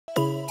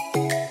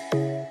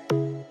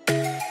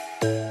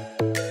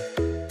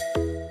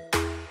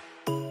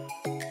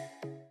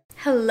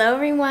Hello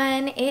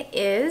everyone, it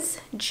is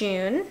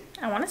June.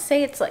 I want to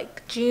say it's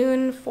like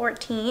June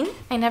 14.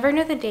 I never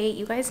know the date,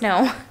 you guys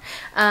know.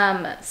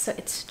 So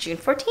it's June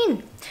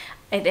 14.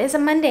 It is a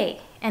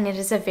Monday and it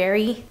is a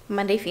very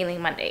Monday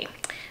feeling Monday.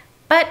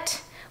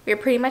 But we're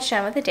pretty much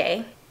done with the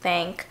day,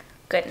 thank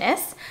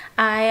goodness.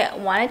 I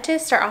wanted to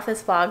start off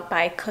this vlog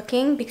by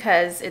cooking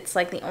because it's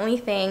like the only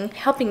thing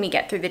helping me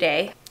get through the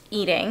day,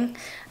 eating.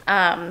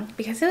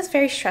 Because it was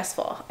very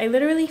stressful. I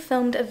literally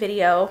filmed a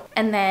video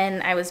and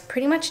then I was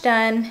pretty much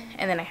done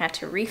and then I had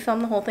to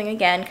refilm the whole thing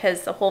again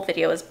because the whole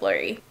video was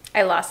blurry.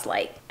 I lost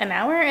like an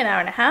hour and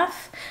a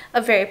half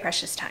of very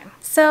precious time.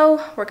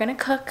 So we're gonna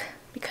cook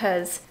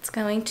because it's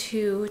going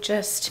to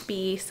just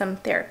be some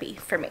therapy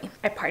for me.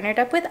 I partnered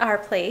up with Our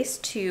Place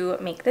to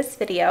make this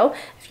video.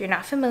 If you're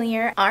not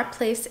familiar, Our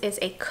Place is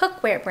a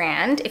cookware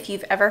brand. If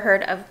you've ever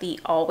heard of the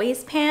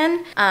Always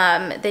Pan,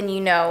 then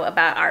you know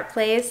about Our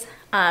Place.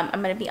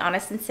 I'm gonna be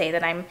honest and say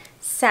that I'm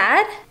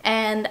sad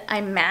and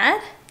I'm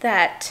mad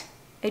that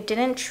I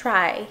didn't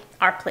try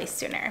Our Place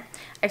sooner.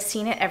 I've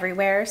seen it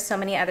everywhere, so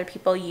many other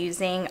people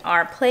using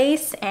Our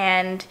Place,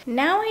 and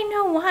now I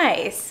know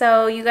why.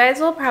 So you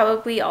guys will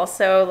probably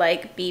also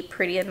like be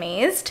pretty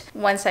amazed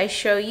once I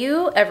show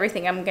you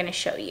everything I'm gonna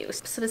show you.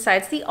 So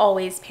besides the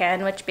Always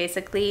Pan, which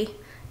basically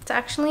it's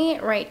actually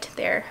right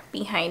there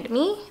behind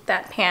me,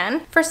 that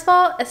pan. First of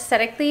all,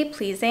 aesthetically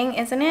pleasing,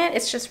 isn't it?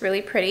 It's just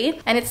really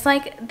pretty. And it's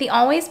like the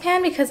Always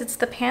Pan because it's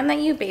the pan that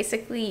you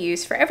basically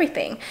use for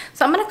everything.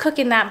 So I'm gonna cook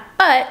in that,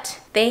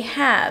 but they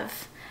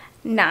have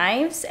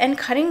knives and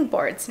cutting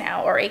boards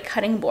now, or a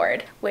cutting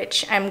board,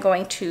 which I'm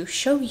going to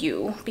show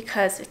you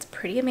because it's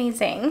pretty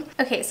amazing.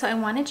 Okay, so I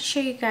wanted to show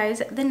you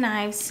guys the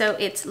knives. So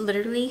it's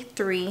literally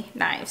 3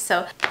 knives.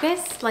 So you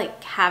guys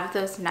like have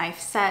those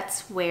knife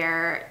sets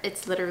where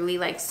it's literally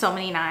like so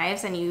many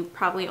knives and you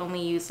probably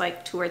only use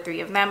like 2 or 3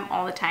 of them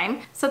all the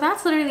time. So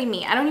that's literally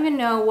me. I don't even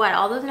know what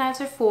all those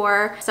knives are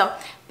for. So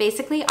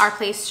basically Our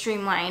Place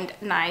streamlined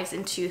knives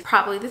into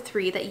probably the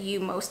 3 that you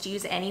most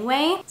use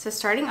anyway. So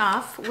starting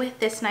off with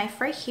this knife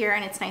right here,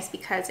 and it's nice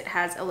because it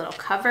has a little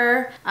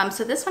cover.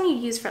 So this one you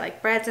use for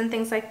like breads and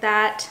things like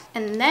that.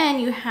 And then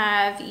you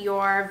have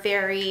your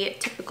very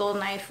typical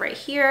knife right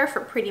here for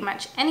pretty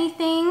much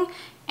anything.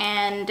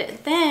 And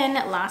then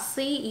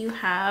lastly, you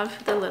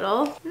have the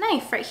little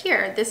knife right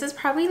here. This is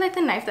probably like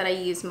the knife that I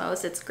use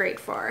most. It's great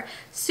for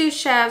sous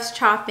chefs,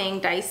 chopping,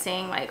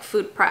 dicing, like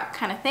food prep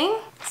kind of thing.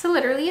 So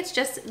literally it's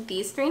just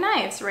these 3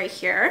 knives right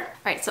here.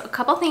 All right, so a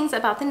couple things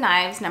about the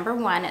knives. Number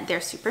 1,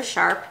 they're super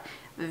sharp.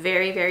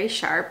 Very, very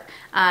sharp.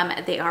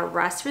 They are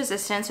rust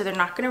resistant, so they're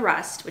not gonna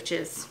rust, which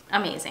is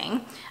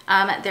amazing.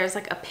 There's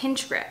like a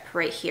pinch grip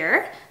right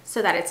here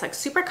so that it's like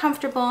super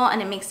comfortable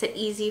and it makes it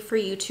easy for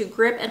you to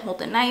grip and hold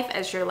the knife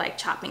as you're like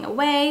chopping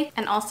away.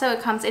 And also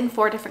it comes in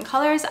 4 different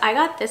colors. I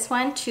got this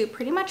one to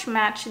pretty much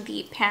match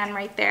the pan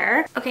right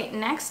there. Okay,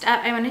 next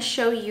up, I'm gonna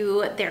show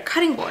you their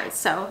cutting boards.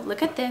 So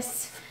look at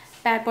this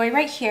bad boy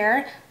right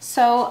here.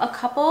 So a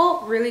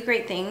couple really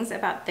great things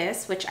about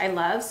this, which I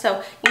love.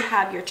 So you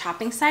have your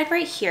chopping side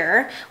right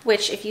here,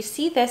 which if you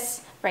see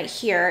this right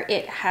here,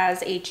 it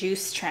has a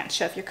juice trench.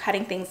 So if you're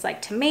cutting things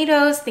like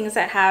tomatoes, things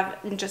that have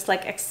just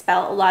like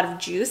expel a lot of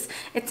juice,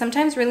 it's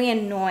sometimes really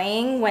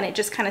annoying when it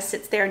just kind of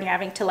sits there and you're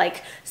having to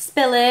like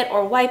spill it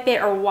or wipe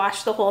it or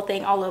wash the whole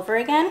thing all over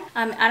again.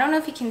 I don't know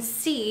if you can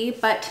see,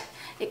 but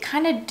it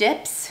kind of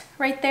dips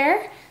right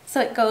there.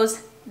 So it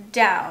goes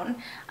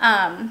down.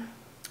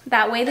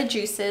 That way the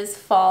juices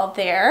fall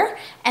there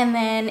and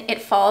then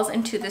it falls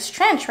into this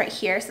trench right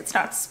here so it's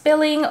not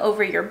spilling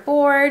over your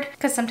board,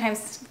 because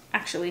sometimes,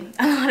 actually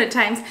a lot of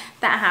times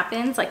that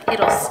happens, like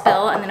it'll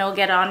spill and then it'll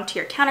get onto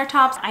your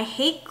countertops. I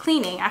hate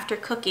cleaning after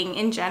cooking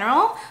in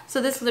general,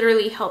 so this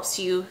literally helps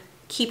you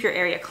keep your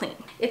area clean.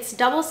 It's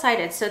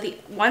double-sided, so the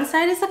one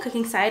side is the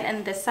cooking side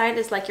and this side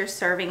is like your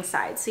serving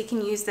side. So you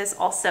can use this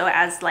also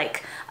as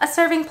like a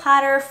serving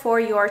platter for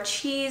your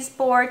cheese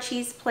board,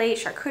 cheese plate,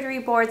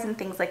 charcuterie boards, and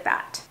things like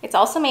that. It's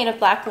also made of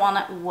black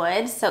walnut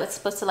wood, so it's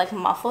supposed to like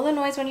muffle the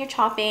noise when you're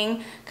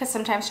chopping, because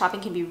sometimes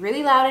chopping can be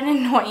really loud and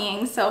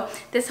annoying. So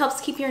this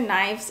helps keep your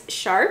knives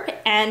sharp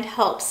and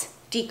helps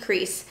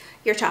decrease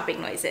your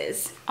chopping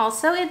noises.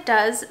 Also, it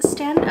does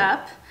stand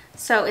up,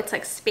 so it's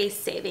like space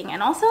saving,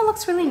 and also it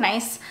looks really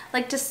nice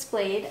like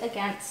displayed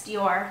against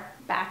your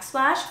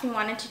backsplash if you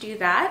wanted to do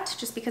that,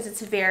 just because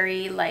it's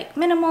very like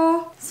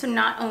minimal. So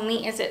not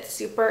only is it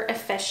super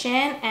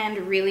efficient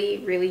and really,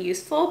 really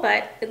useful,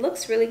 but it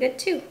looks really good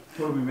too.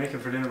 What are we making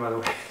for dinner, by the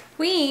way?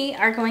 We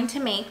are going to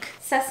make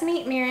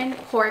sesame mirin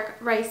pork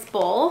rice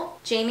bowl.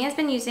 Jamie has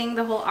been using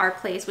the whole Our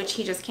Place, which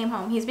he just came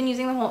home. He's been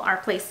using the whole Our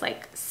Place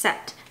like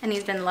set and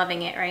he's been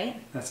loving it,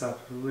 right? That's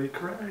absolutely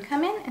correct.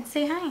 Come in and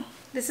say hi.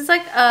 This is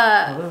like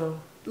hello,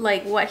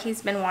 like what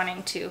he's been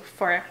wanting to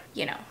for,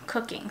 you know,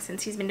 cooking,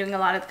 since he's been doing a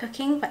lot of the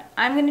cooking, but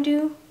I'm gonna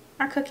do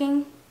our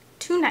cooking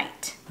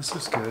tonight. This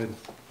looks good.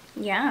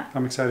 Yeah.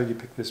 I'm excited you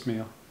picked this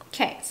meal.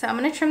 Okay, so I'm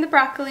gonna trim the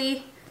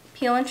broccoli,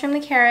 peel and trim the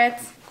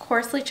carrots,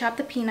 coarsely chop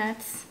the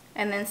peanuts,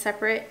 and then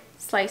separate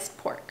sliced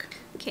pork.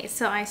 Okay,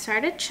 so I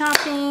started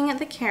chopping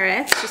the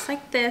carrots just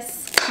like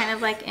this, kind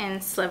of like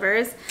in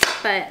slivers,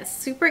 but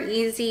super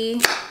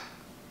easy,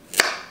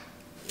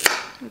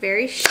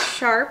 very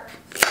sharp,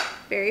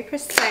 very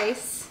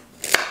precise,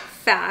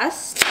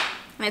 fast,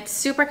 and it's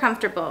super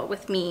comfortable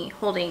with me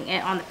holding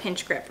it on the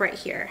pinch grip right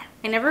here.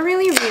 I never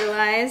really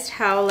realized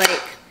how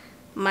like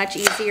much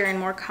easier and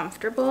more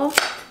comfortable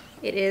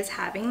it is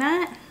having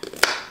that.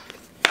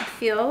 I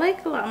feel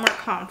like a lot more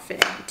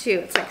confident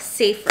too. It's like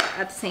safer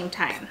at the same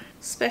time,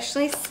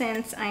 especially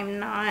since I'm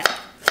not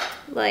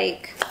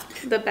like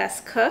the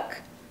best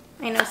cook.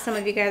 I know some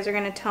of you guys are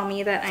gonna tell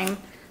me that I'm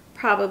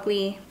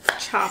probably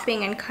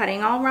chopping and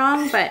cutting all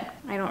wrong, but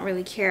I don't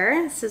really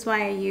care. This is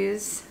why I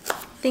use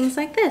things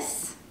like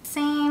this.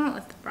 Same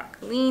with the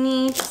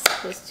broccolini, just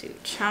supposed to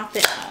chop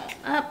it all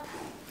up,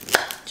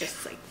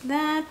 just like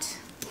that.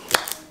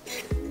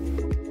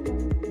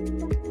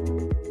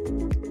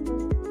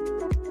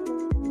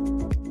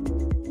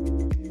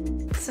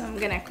 So I'm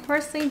gonna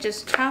coarsely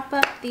just chop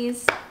up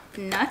these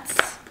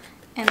nuts,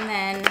 and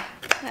then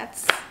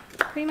that's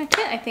pretty much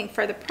it, I think,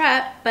 for the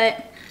prep. But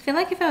I feel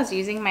like if I was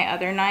using my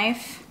other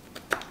knife,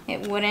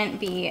 it wouldn't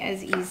be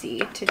as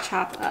easy to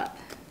chop up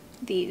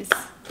these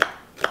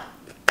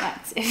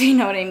nuts, if you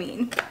know what I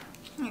mean.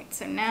 All right,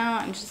 so now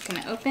I'm just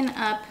gonna open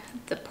up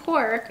the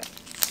pork,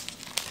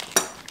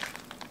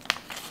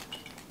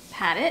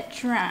 pat it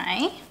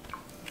dry,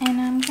 and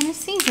I'm gonna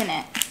season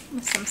it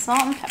with some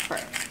salt and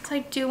pepper. So I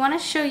do want to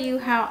show you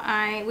how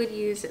I would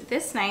use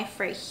this knife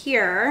right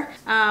here.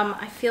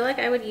 I feel like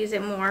I would use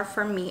it more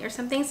for meat or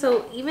something.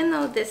 So even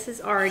though this is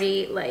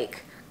already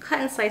like cut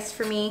and sliced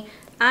for me,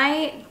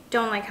 I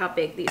don't like how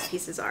big these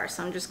pieces are.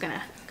 So I'm just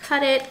gonna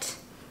cut it,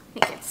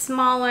 make it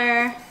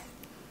smaller,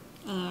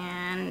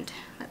 and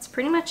that's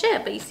pretty much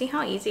it. But you see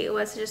how easy it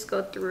was to just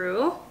go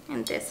through,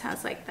 and this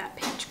has like that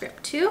pinch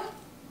grip too.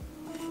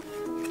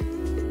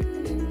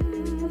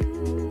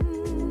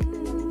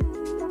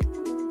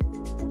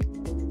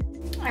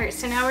 Alright,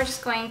 so now we're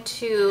just going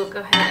to go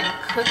ahead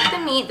and cook the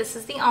meat. This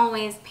is the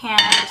always pan.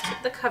 I just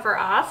took the cover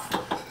off.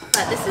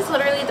 But this is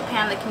literally the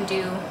pan that can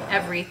do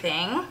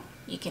everything.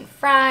 You can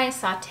fry,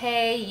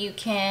 saute, you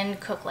can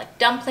cook like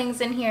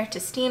dumplings in here to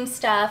steam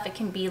stuff. It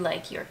can be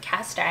like your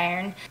cast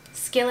iron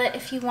skillet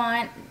if you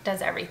want. It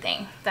does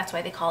everything. That's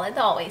why they call it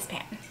the always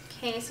pan.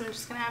 Okay, so I'm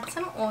just gonna add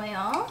some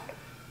oil.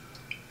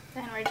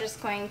 Then we're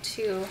just going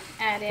to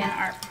add in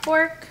our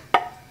pork.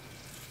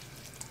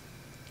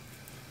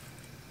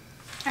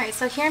 Alright,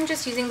 so here I'm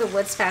just using the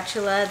wood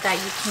spatula that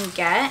you can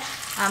get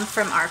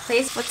from our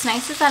place. What's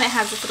nice is that it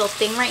has this little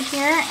thing right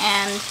here,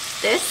 and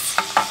this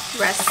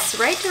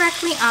rests right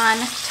directly on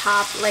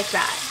top like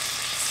that.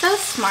 So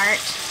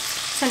smart.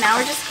 So now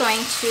we're just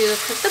going to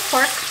cook the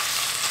pork.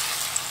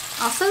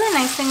 Also, the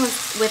nice thing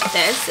with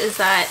this is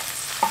that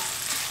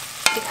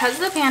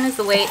because the pan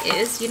is the way it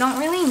is, you don't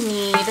really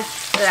need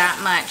that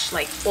much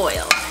like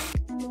oil.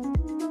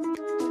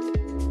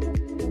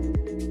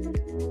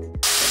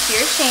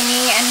 Here's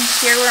Jamie, and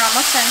here we're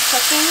almost done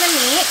cooking the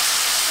meat.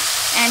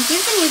 And he's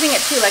been using it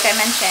too, like I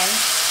mentioned.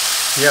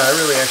 Yeah, I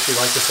really actually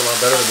like this a lot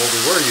better than what we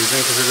were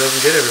using because it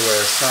doesn't get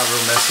everywhere. It's not real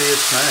messy,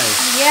 it's nice.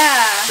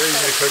 Yeah. Very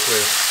easy to cook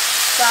with.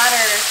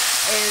 Slaughter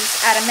is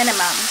at a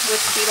minimum,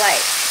 which we like.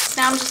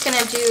 Now I'm just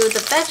gonna do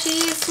the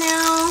veggies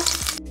now.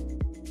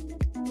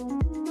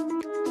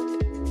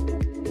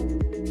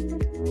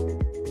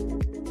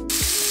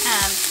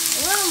 Add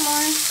a little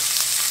more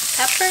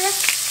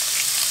pepper.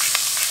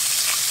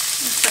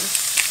 Some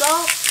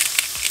salt.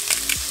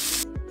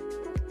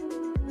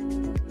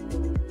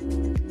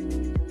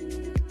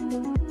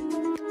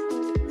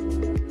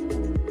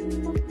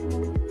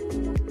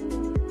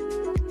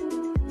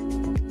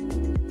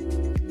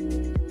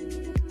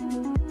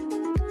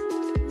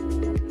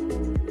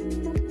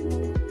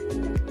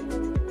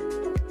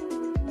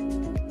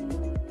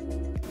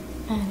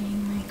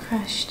 Adding my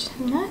crushed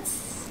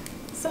nuts.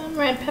 Some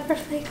red pepper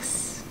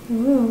flakes.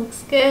 Ooh,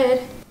 looks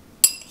good.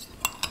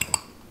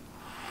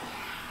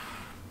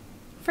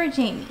 For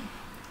Jamie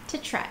to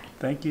try.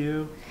 Thank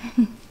you.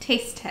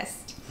 Taste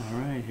test. All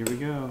right, here we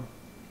go.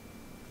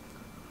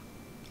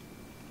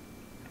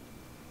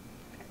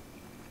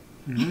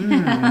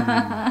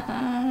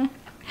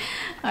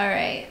 All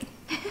right.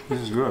 This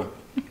is good.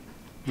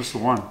 This is the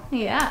one.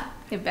 Yeah,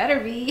 it better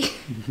be.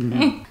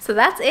 So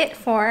that's it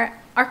for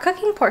our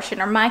cooking portion,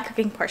 or my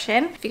cooking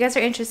portion. If you guys are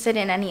interested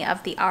in any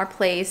of the Our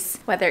Place,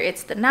 whether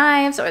it's the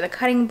knives or the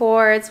cutting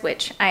boards,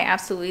 which I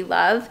absolutely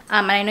love,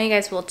 and I know you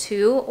guys will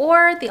too,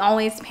 or the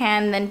always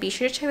pan, then be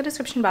sure to check the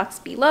description box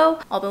below.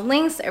 All the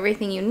links,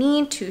 everything you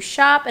need to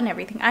shop, and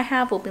everything I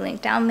have will be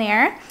linked down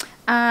there.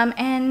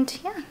 And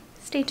yeah,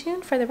 stay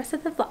tuned for the rest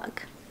of the vlog.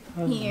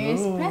 Hello.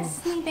 Here's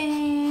Presley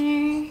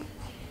Bear.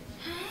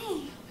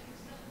 Hi.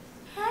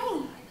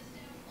 Hi.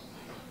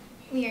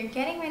 We are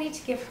getting ready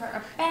to give her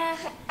a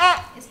bath.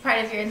 It's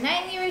part of your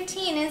nightly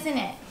routine, isn't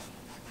it?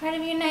 Part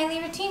of your nightly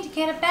routine to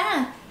get a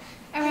bath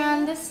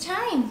around this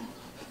time.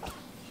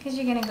 Because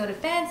you're going to go to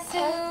bed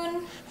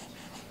soon.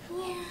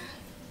 Yeah.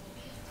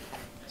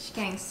 She's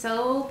getting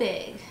so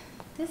big.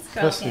 This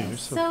girl Presley, is you're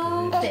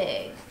so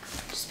big.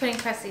 Just putting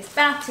Presley's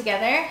bath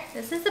together.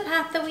 This is the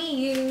path that we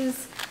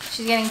use.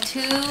 She's getting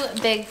too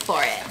big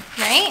for it,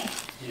 right?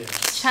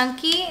 Yes.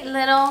 Chunky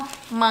little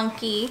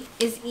monkey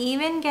is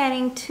even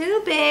getting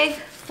too big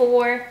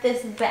for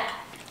this bath.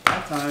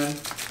 What time?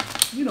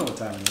 You know what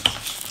time it is.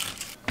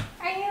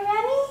 Are you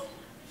ready?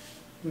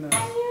 No.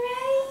 Are you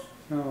ready?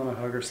 I want to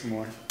hug her some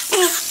more.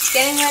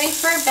 Getting ready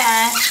for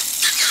bed.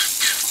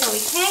 So we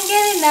can't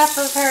get enough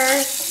of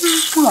her.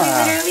 We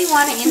literally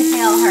want to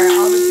inhale her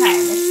all the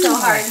time. It's so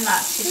hard not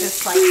to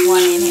just like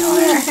want to inhale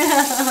her.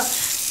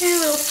 Her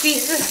little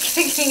feet just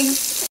kicking.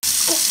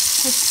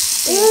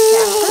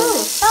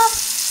 Ooh,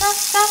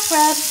 soft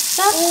rub,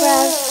 soft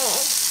rub.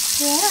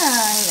 Yeah,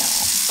 I know.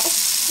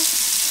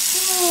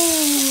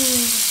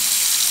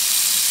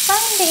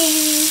 Fun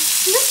baby.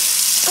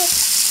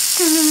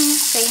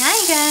 Say hi,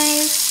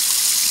 guys.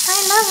 I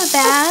love a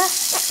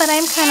bath, but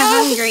I'm kind of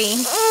hungry.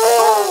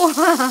 Oh,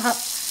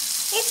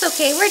 it's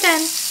okay. We're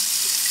done.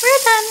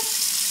 We're done.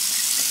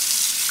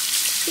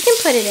 You can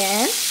put it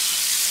in.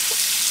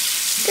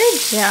 Good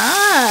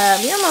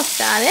job. You almost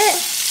got it.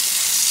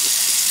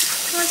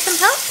 You want some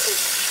help?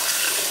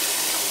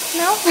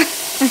 No?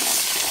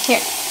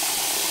 Here.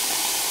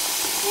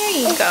 There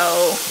you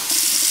go.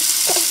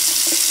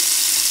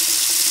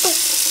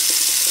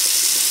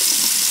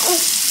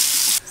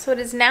 So it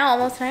is now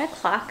almost 9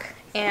 o'clock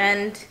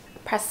and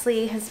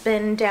Presley has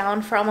been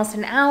down for almost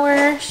an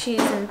hour.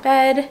 She's in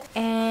bed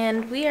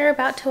and we are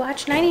about to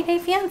watch 90 Day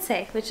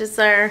Fiancé, which is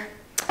our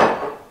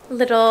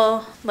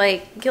little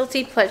like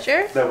guilty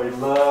pleasure that we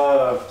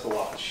love to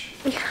watch.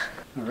 Yeah.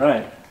 All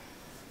right,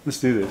 let's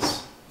do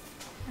this.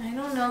 I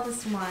don't know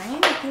this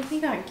wine. I think we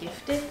got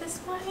gifted this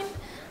wine,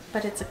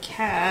 but it's a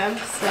cab,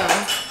 so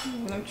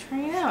I'm gonna try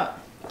it out.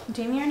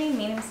 Jamie already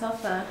made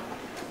himself an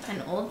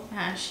old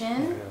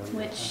fashioned,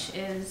 which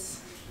is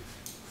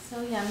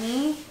so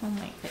yummy. Oh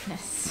my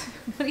goodness.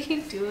 What are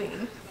you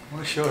doing? I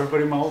want to show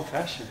everybody my old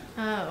fashioned.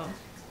 Oh,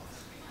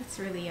 that's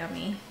really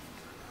yummy.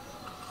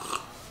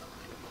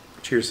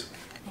 Cheers.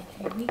 And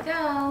here we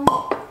go.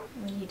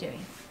 What are you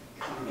doing?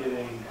 I'm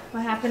getting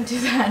What happened to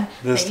that?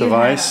 this that you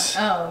device.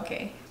 had? Oh,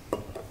 okay.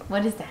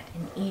 What is that?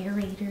 An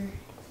aerator?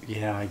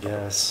 Yeah, I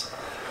guess.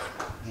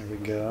 There we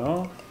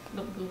go.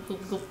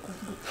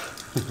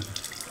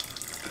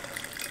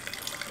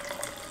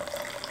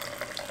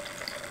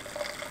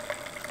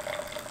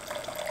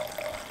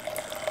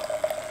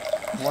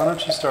 Why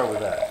don't you start with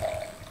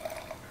that?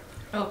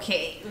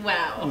 Okay,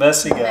 wow.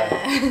 Messy guy.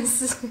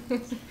 Mess.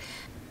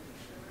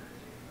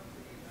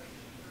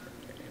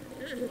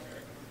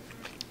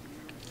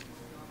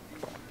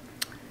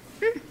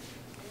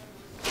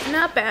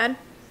 Not bad.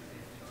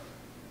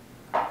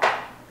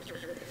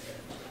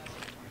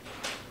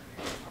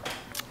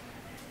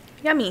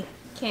 Yummy.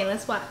 Okay,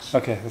 let's watch.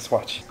 Okay, let's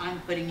watch. I'm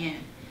putting in.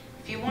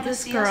 If you want to This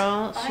see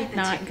girl us, buy should the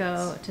not tickets.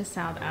 go to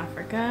South But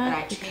Africa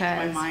I changed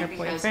my because mind her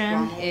because boyfriend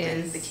Ronald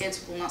and is the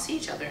kids will not see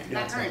each other. And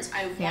that Fiance. hurts.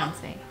 I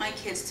Fiance. want my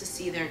kids to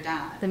see their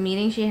dad. the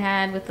meeting she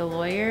had with the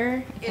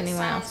lawyer. If It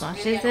anyone else sounds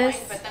watches really annoying,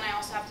 this, but then I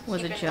also have to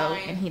was keep a in joke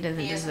mind and he doesn't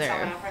is in deserve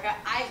South Africa.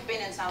 I've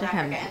been in South to come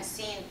Africa and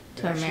seen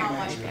to how America.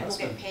 much people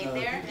get paid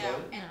there.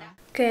 And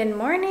Good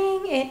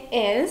morning. It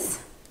is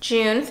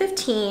June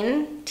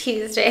 15,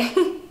 Tuesday.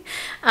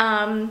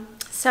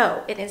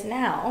 So it is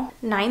now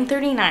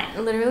 9:39,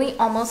 literally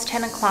almost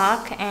 10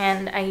 o'clock,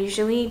 and I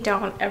usually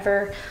don't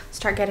ever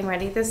start getting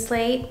ready this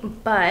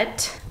late,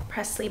 but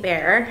Presley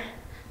Bear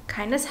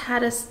kind of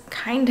had us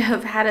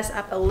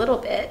up a little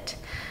bit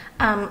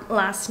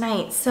last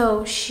night.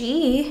 So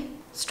she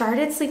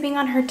started sleeping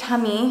on her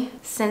tummy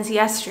since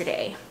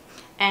yesterday,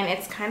 and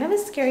it's kind of a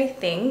scary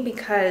thing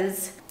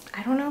because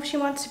I don't know if she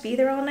wants to be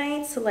there all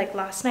night. So like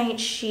last night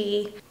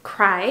she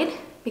cried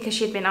because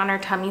she had been on her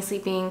tummy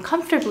sleeping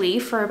comfortably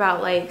for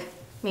about like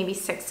maybe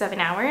 6-7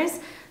 hours.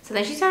 So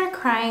then she started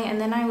crying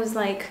and then I was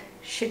like,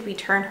 should we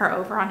turn her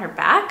over on her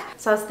back?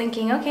 So I was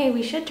thinking, okay,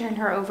 we should turn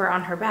her over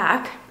on her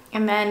back.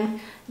 And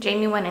then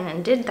Jamie went in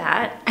and did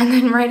that. And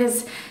then right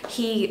as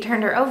he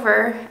turned her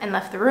over and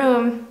left the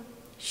room,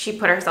 she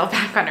put herself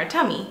back on her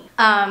tummy.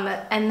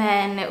 And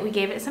then we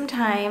gave it some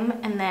time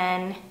and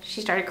then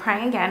she started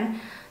crying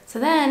again. So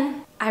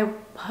then I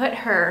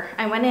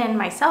went in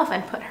myself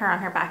and put her on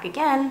her back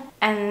again.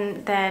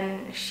 And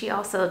then she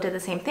also did the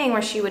same thing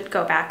where she would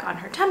go back on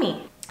her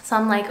tummy. So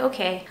I'm like,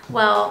 okay,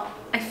 well,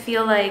 I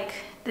feel like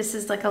this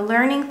is like a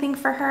learning thing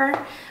for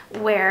her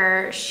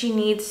where she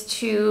needs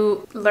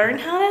to learn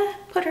how to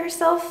put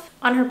herself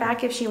on her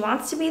back if she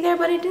wants to be there,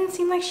 but it didn't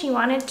seem like she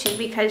wanted to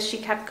because she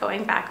kept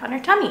going back on her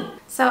tummy.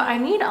 So I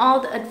need all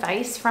the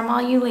advice from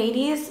all you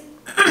ladies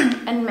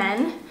and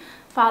men,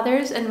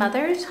 fathers and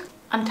mothers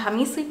on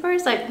tummy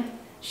sleepers. Like,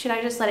 should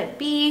I just let it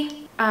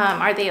be?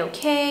 Are they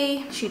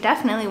okay? She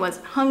definitely was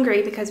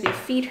hungry because we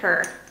feed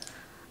her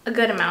a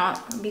good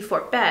amount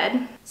before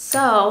bed.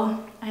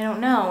 So I don't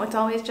know, it's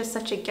always just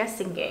such a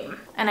guessing game.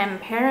 And I'm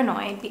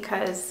paranoid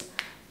because,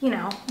 you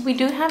know, we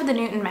do have the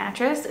Nude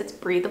mattress, it's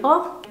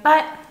breathable,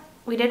 but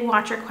we did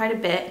watch her quite a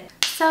bit.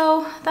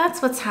 So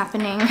that's what's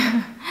happening.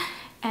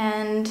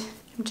 And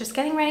I'm just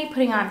getting ready,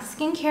 putting on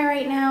skincare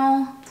right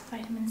now.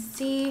 Vitamin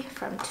C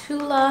from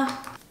Tula.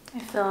 I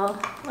feel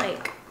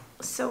like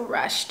so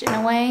rushed in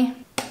a way.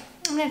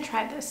 I'm gonna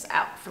try this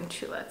out from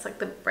Tula. It's like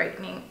the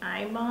brightening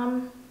eye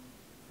balm.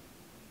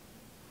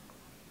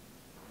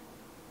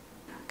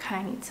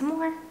 Kind of need some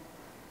more.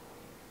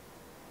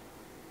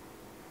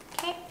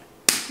 Okay,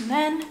 and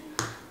then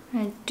I'm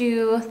gonna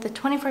do the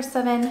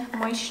 24/7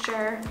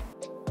 moisture.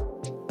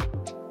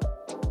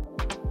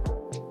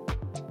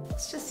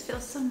 This just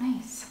feels so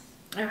nice.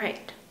 All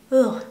right,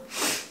 ugh,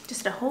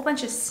 just a whole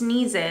bunch of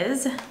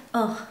sneezes.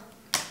 Ugh,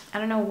 I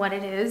don't know what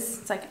it is.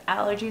 It's like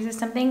allergies or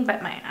something,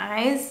 but my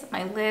eyes,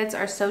 my lids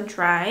are so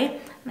dry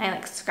and I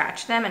like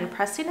scratch them, and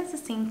Presley does the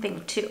same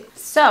thing too.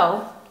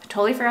 So I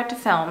totally forgot to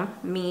film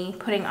me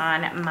putting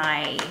on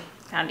my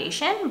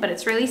foundation, but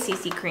it's really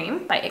CC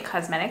Cream by It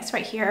Cosmetics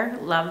right here.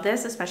 Love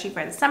this, especially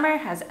for the summer.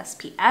 It has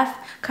SPF.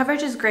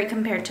 Coverage is great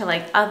compared to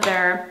like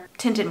other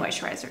tinted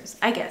moisturizers,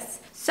 I guess.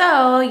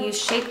 So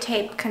use Shape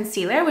Tape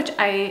Concealer, which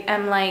I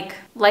am like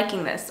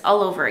liking this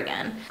all over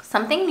again.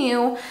 Something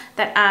new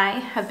that I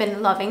have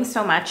been loving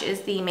so much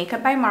is the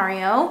Makeup by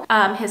Mario.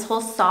 His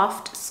whole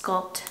soft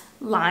sculpt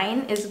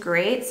line is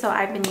great. So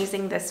I've been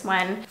using this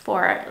one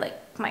for like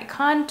my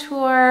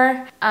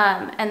contour,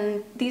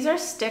 and these are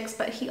sticks,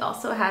 but he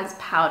also has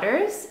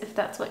powders if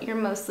that's what you're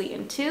mostly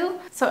into.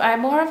 So I'm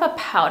more of a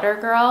powder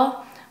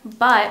girl,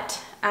 but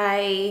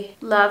I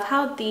love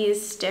how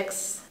these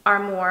sticks are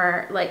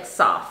more like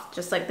soft,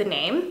 just like the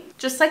name.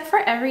 Just like for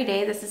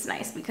everyday, this is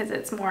nice because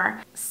it's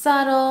more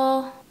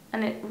subtle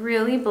and it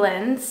really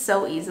blends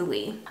so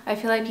easily. I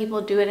feel like people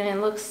do it and it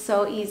looks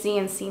so easy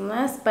and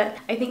seamless, but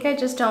I think I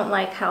just don't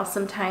like how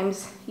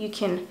sometimes you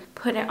can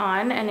put it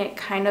on and it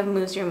kind of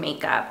moves your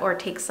makeup or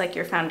takes like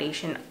your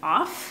foundation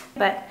off.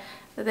 But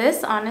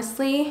this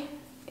honestly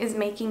is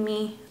making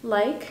me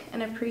like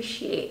and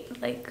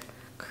appreciate like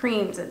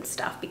creams and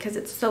stuff because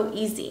it's so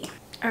easy.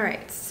 All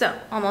right, so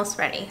almost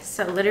ready.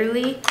 So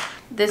literally,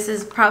 this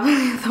is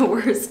probably the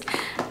worst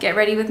get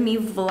ready with me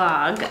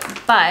vlog,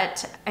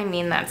 but I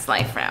mean, that's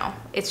life now.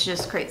 It's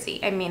just crazy.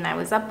 I mean, I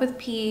was up with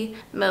P,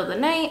 middle of the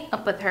night,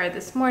 up with her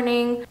this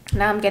morning.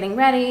 Now I'm getting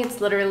ready.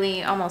 It's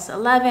literally almost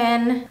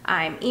 11.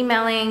 I'm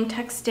emailing,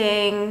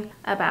 texting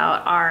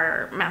about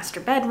our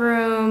master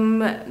bedroom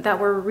that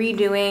we're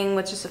redoing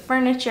with just the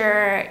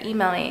furniture,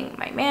 emailing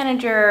my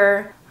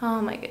manager,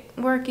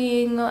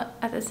 working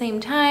at the same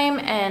time,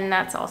 and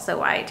that's also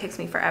why it takes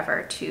me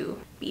forever to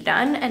be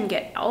done and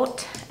get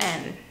out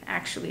and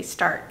actually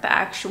start the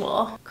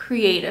actual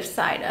creative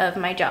side of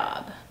my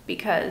job,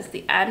 because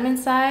the admin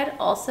side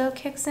also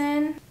kicks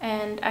in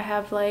and I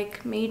have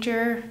like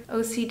major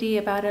OCD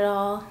about it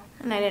all.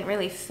 And I didn't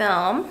really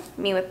film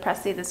me with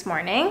Presley this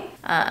morning,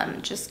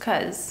 just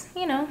cause,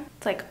 you know,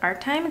 it's like our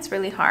time, it's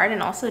really hard.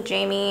 And also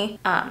Jamie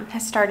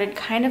has started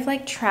kind of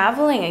like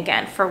traveling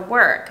again for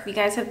work. If you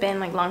guys have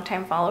been like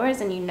longtime followers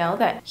and you know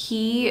that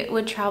he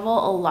would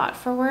travel a lot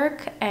for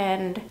work,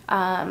 and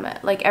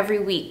like every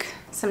week,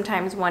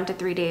 sometimes 1 to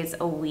 3 days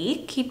a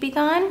week he'd be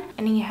gone,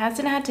 and he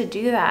hasn't had to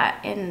do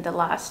that in the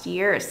last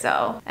year or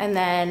so. And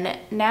then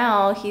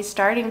now he's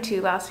starting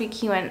to. Last week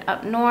he went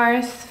up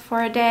north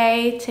for a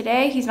day.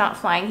 Today he's not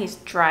flying, he's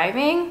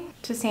driving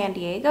to San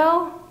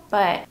Diego,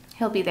 but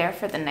he'll be there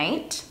for the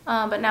night.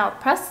 But now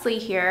Presley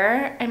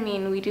here, I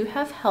mean, we do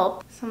have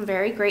help, so I'm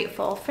very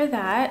grateful for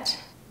that,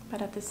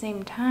 but at the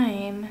same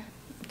time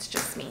it's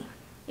just me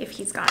if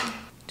he's gone.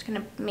 I'm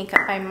gonna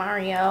Makeup by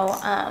Mario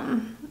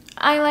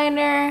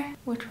eyeliner,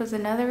 which was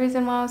another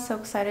reason why I was so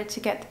excited to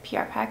get the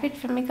PR package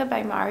from Makeup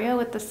by Mario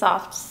with the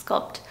soft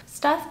sculpt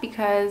stuff,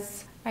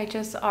 because I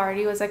just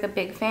already was like a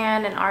big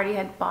fan and already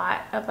had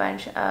bought a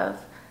bunch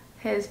of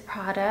his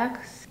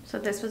products. So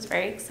this was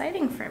very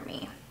exciting for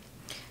me.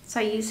 So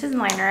I use his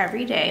liner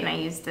every day, and I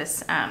use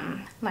this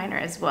liner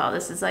as well.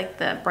 This is like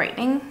the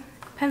brightening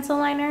pencil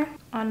liner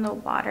on the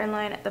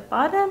waterline at the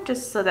bottom,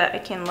 just so that I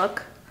can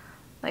look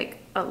like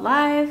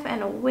alive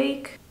and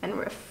awake and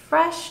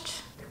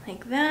refreshed.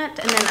 Like that.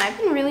 And then I've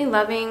been really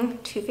loving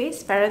Too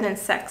Faced Better Than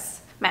Sex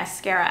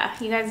mascara.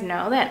 You guys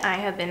know that I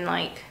have been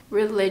like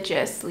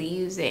religiously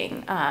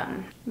using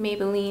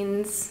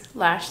Maybelline's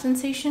Lash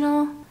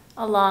Sensational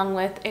along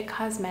with It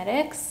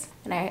Cosmetics,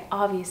 and I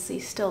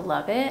obviously still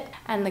love it.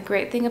 And the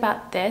great thing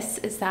about this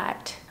is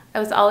that I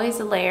was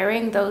always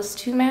layering those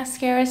two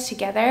mascaras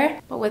together,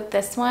 but with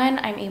this one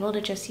I'm able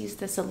to just use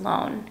this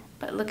alone.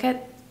 But look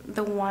at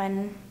the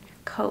one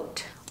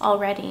coat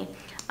already.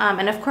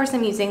 And of course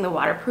I'm using the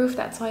waterproof,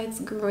 that's why it's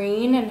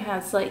green and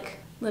has like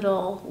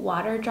little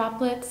water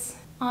droplets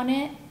on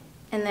it.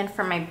 And then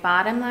for my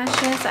bottom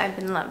lashes, I've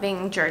been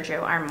loving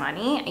Giorgio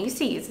Armani. I used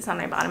to use this on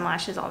my bottom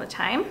lashes all the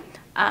time.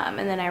 And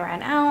then I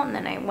ran out, and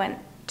then I went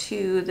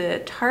to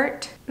the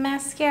Tarte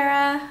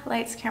mascara,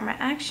 Lights Camera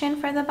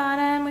Action for the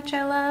bottom, which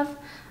I love.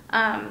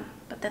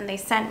 But then they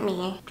sent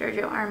me,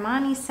 Giorgio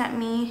Armani sent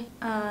me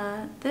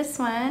this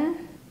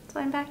one. So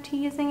I'm back to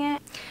using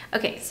it.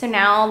 Okay, so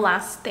now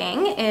last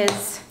thing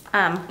is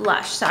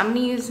blush. So I'm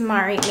gonna use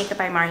Makeup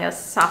by Mario's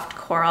Soft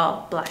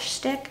Coral Blush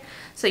Stick.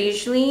 So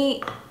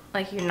usually,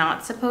 like, you're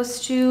not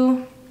supposed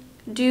to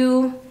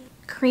do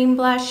cream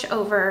blush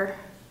over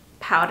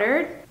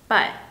powdered,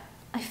 but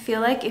I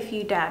feel like if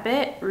you dab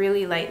it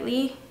really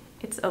lightly,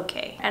 it's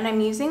okay. And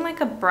I'm using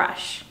like a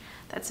brush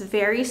that's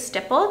very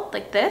stippled,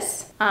 like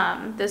this.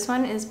 This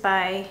one is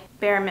by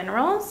Bare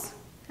Minerals.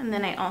 And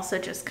then I also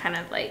just kind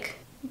of like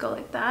go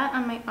like that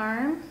on my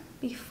arm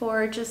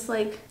before just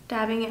like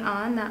dabbing it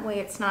on. That way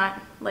it's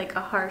not like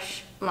a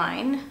harsh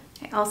line.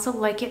 I also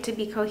like it to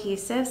be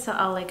cohesive, so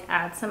I'll like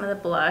add some of the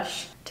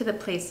blush to the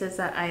places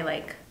that I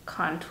like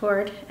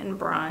contoured and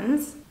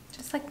bronze,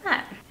 just like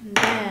that. And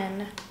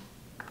then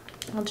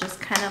I'll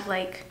just kind of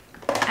like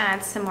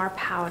add some more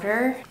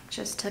powder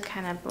just to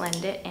kind of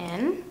blend it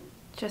in,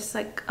 just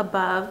like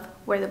above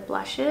where the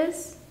blush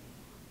is.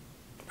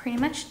 Pretty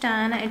much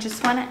done. I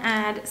just want to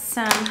add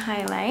some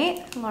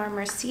highlight, Laura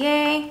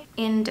Mercier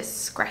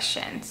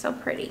Indiscretion, so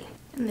pretty.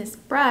 And this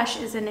brush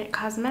is a It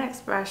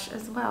Cosmetics brush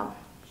as well.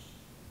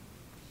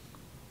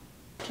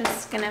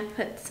 Just gonna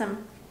put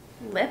some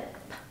lip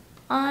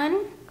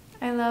on.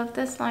 I love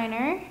this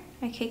liner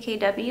by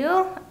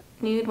KKW,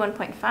 Nude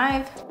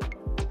 1.5.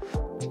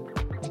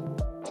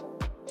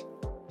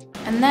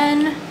 And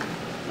then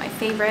my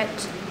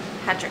favorite,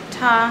 Patrick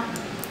Ta.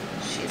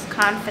 She's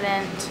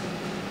Confident.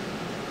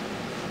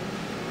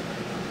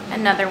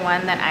 Another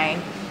one that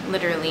I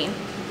literally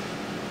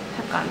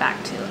have gone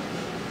back to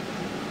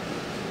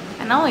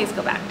and always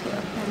go back to.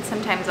 And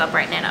sometimes I'll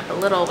brighten it up a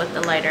little with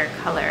the lighter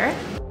color.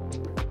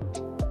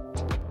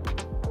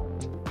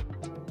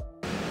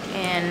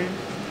 And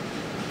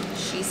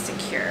She's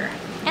Secure.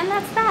 And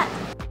that's that.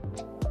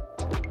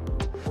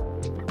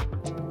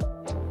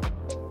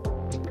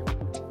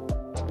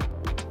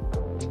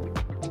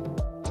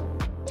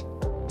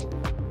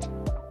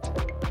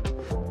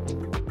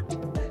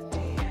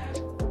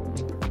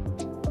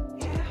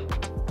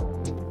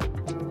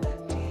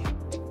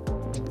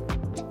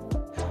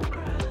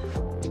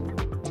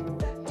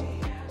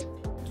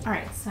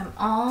 Alright, so I'm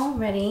all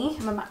ready.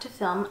 I'm about to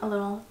film a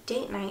little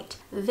date night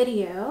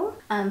video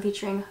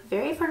featuring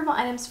very affordable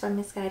items from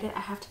Missguided. I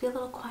have to be a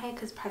little quiet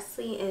because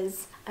Presley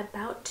is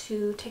about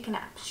to take a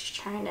nap. She's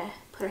trying to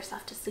put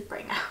herself to sleep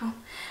right now.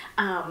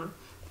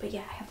 But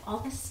yeah, I have all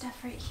this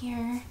stuff right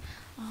here,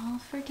 all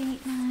for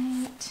date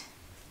night.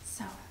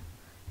 So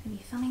I'm gonna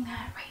be filming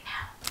that right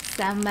now.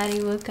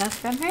 Somebody woke up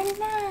from her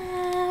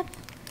nap.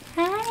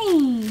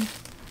 Hi.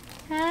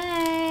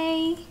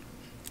 Hi.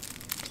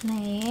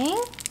 Playing.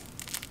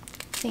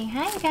 Say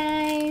hi,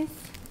 guys.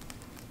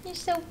 You're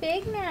so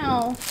big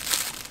now.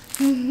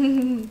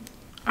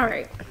 All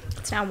right,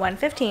 it's now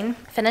 1:15.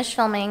 Finished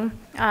filming.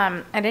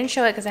 I didn't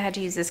show it because I had to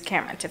use this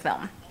camera to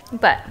film.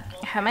 But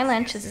I have my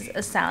lunch. This is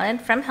a salad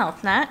from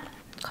Health Nut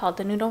called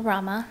the Noodle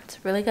Rama.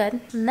 It's really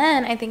good. And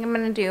then I think I'm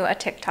gonna do a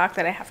TikTok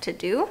that I have to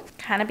do.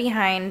 Kind of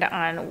behind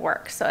on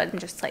work, so I'm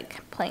just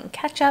like playing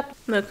catch up.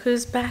 Look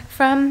who's back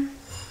from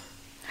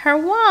her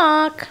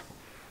walk.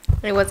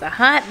 It was a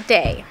hot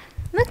day.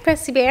 Look,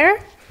 Pressy Bear.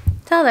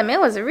 Tell them it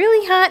was a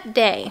really hot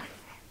day.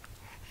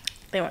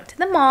 They went to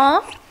the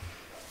mall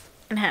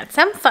and had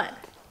some fun.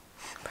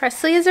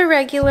 Presley is a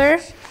regular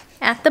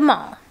at the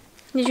mall.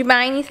 Did you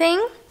buy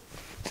anything?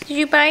 Did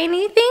you buy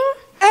anything?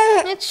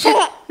 Let's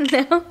show,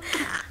 no?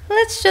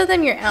 Let's show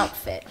them your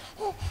outfit.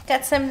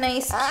 Got some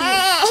nice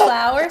cute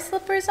flower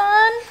slippers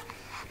on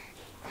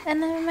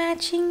and a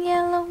matching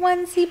yellow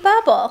onesie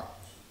bubble.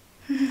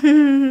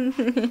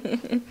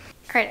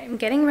 Alright, I'm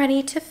getting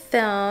ready to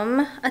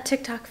film a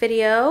TikTok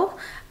video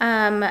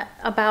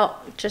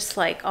about just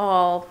like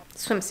all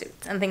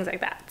swimsuits and things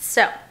like that.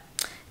 So,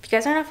 if you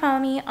guys are not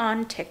following me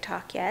on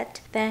TikTok yet,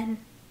 then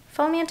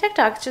follow me on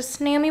TikTok. It's just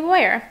Naomi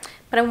Boyer.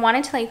 But I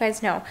wanted to let you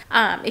guys know,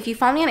 if you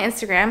follow me on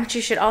Instagram, which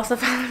you should also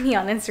follow me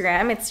on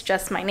Instagram, it's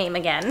just my name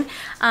again.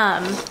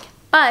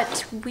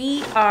 But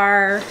we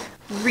are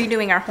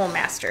redoing our whole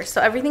master.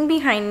 So everything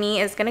behind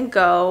me is gonna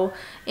go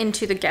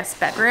into the guest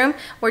bedroom.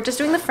 We're just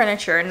doing the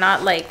furniture,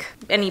 not like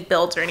any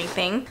builds or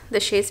anything. The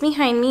chaise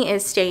behind me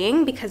is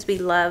staying because we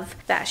love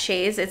that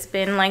chaise. It's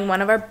been like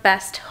one of our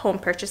best home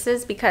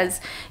purchases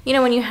because, you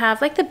know, when you have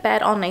like the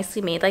bed all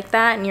nicely made like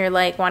that and you're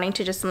like wanting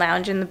to just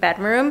lounge in the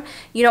bedroom,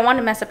 you don't want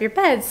to mess up your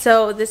bed.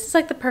 So this is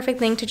like the perfect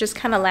thing to just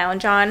kind of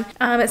lounge on.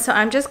 So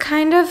I'm just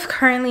kind of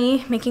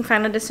currently making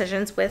final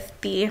decisions with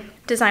the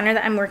designer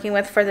that I'm working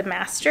with for the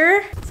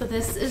master. So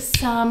this is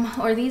some,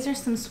 or these are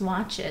some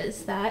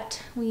swatches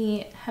that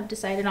we have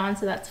decided on.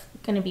 So that's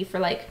going to be for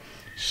like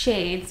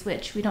shades,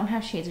 which we don't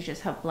have shades, we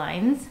just have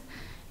blinds.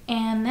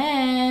 And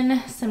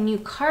then some new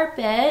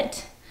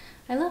carpet.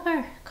 I love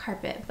our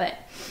carpet, but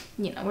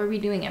you know, we're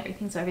redoing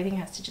everything, so everything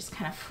has to just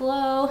kind of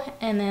flow.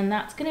 And then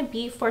that's going to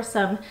be for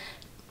some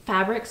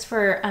fabrics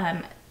for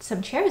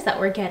some chairs that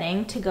we're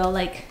getting to go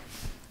like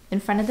in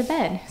front of the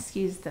bed.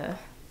 Excuse the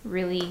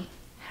really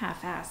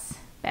half-ass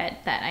bed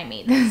that I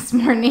made this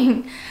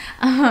morning.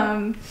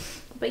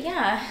 But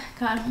yeah,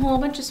 got a whole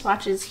bunch of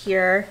swatches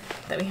here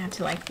that we had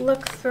to like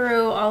look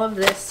through. All of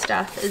this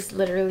stuff is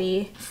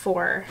literally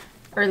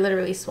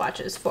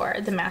swatches for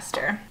the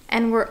master.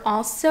 And we're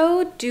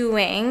also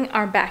doing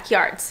our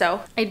backyard.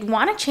 So I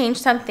want to change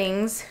some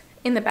things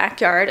in the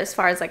backyard as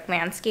far as like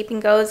landscaping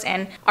goes,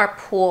 and our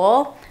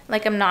pool.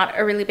 Like, I'm not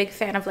a really big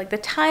fan of like the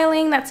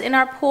tiling that's in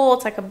our pool.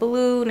 It's like a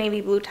blue, navy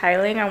blue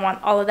tiling. I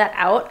want all of that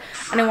out,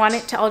 and I want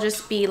it to all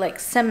just be like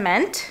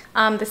cement,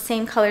 the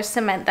same color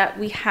cement that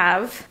we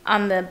have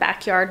on the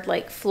backyard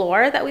like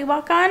floor that we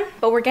walk on.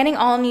 But we're getting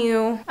all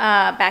new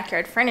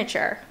backyard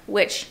furniture,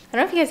 which I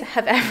don't know if you guys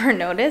have ever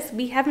noticed.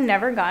 We have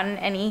never gotten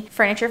any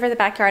furniture for the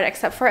backyard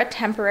except for a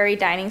temporary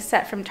dining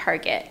set from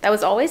Target. That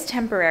was always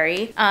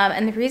temporary,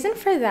 and the reason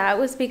for that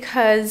was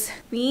because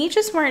we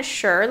just weren't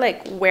sure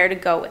like where to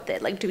go with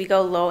it. Like, do we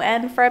go low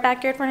end for our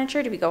backyard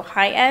furniture? Do we go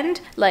high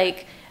end?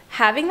 Like,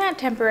 having that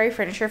temporary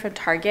furniture from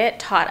Target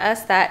taught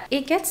us that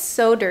it gets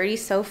so dirty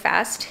so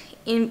fast,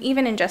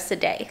 even in just a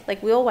day.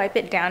 Like, we'll wipe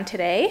it down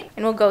today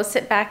and we'll go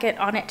sit back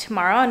on it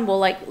tomorrow, and we'll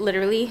like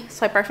literally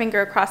swipe our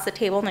finger across the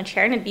table in the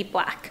chair and it'd be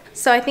black.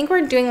 So I think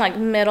we're doing like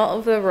middle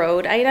of the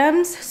road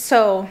items,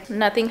 so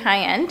nothing high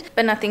end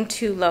but nothing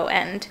too low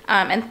end,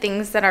 and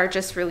things that are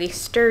just really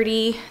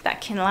sturdy that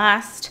can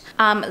last.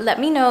 Let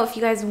me know if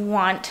you guys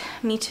want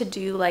me to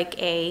do like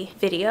a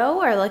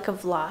video or like a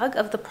vlog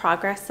of the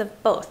progress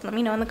of both. Let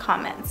me know in the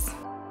comments.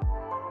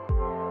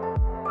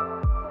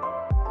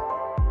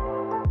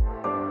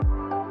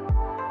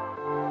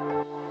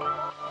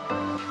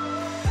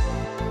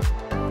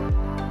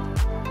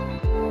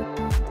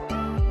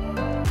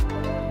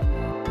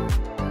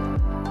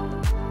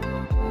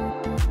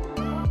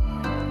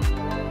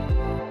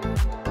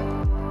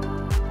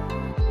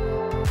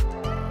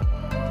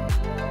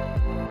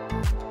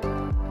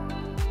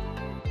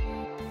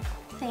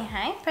 Say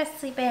hi,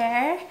 Presley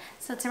Bear.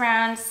 So it's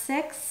around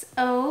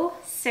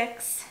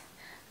 6:06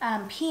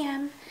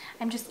 p.m.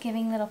 I'm just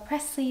giving little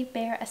Presley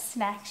Bear a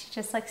snack. She's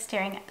just like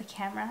staring at the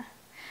camera.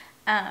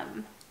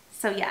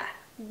 So yeah,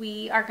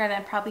 we are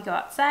gonna probably go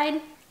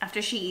outside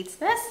after she eats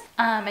this.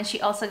 And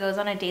she also goes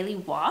on a daily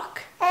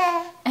walk.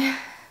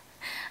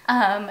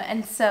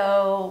 And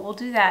so we'll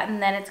do that, and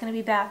then it's gonna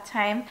be bath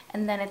time,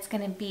 and then it's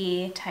gonna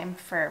be time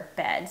for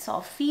bed. So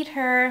I'll feed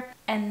her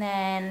and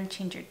then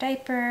change her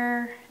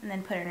diaper and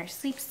then put her in her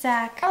sleep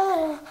sack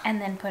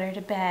and then put her to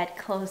bed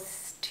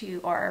close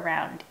to or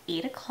around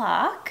 8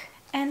 o'clock,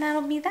 and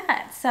that'll be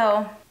that.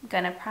 So I'm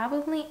gonna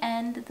probably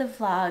end the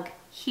vlog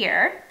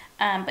here.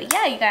 But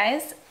yeah, you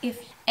guys,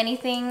 if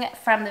anything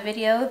from the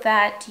video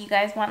that you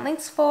guys want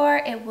links for,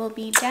 it will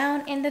be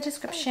down in the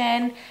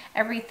description.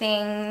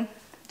 Everything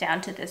down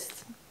to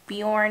this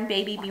Bjorn,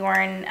 baby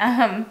Bjorn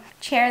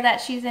chair that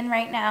she's in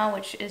right now,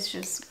 which is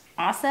just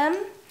awesome.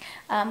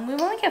 We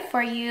will link it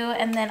for you,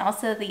 and then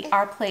also the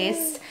Our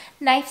Place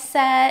knife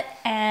set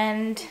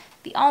and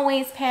the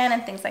Always pan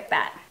and things like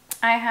that.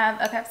 I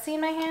have a Pepsi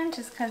in my hand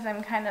just because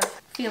I'm kind of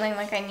feeling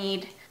like I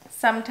need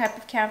some type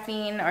of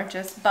caffeine or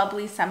just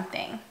bubbly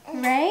something,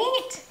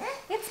 right?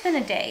 It's been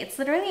a day. It's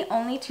literally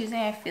only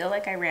Tuesday. I feel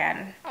like I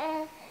ran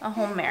a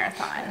whole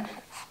marathon.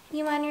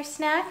 You want your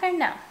snack or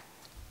no?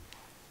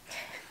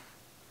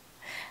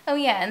 Oh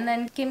yeah, and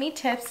then give me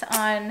tips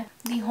on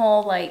the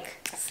whole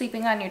like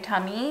sleeping on your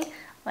tummy.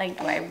 Like,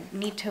 do I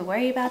need to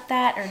worry about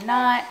that or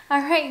not?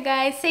 All right, you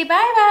guys, say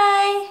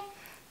bye-bye.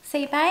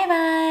 Say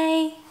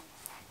bye-bye.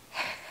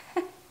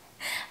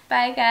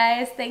 Bye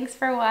guys, thanks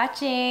for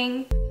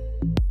watching.